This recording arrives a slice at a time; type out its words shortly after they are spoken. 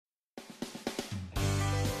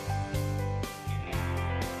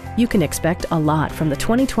You can expect a lot from the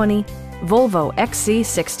 2020 Volvo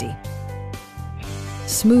XC60.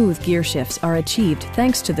 Smooth gear shifts are achieved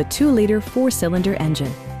thanks to the 2-liter 4-cylinder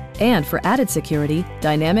engine. And for added security,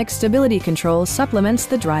 dynamic stability control supplements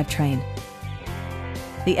the drivetrain.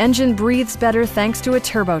 The engine breathes better thanks to a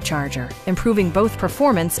turbocharger, improving both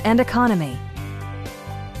performance and economy.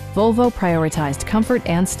 Volvo prioritized comfort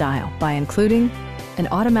and style by including an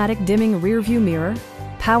automatic dimming rearview mirror,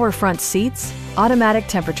 power front seats, automatic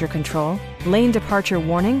temperature control, lane departure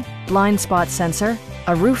warning, blind spot sensor,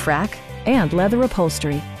 a roof rack, and leather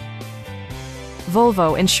upholstery.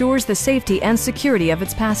 Volvo ensures the safety and security of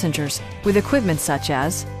its passengers with equipment such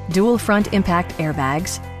as dual front impact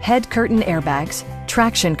airbags, head curtain airbags,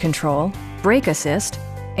 traction control, brake assist,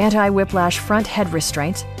 anti-whiplash front head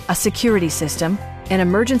restraint, a security system, an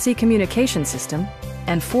emergency communication system,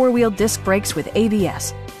 and 4-wheel disc brakes with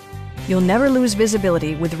ABS. You'll never lose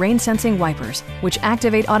visibility with rain-sensing wipers, which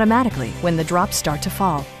activate automatically when the drops start to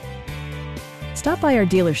fall. Stop by our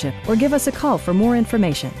dealership or give us a call for more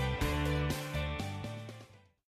information.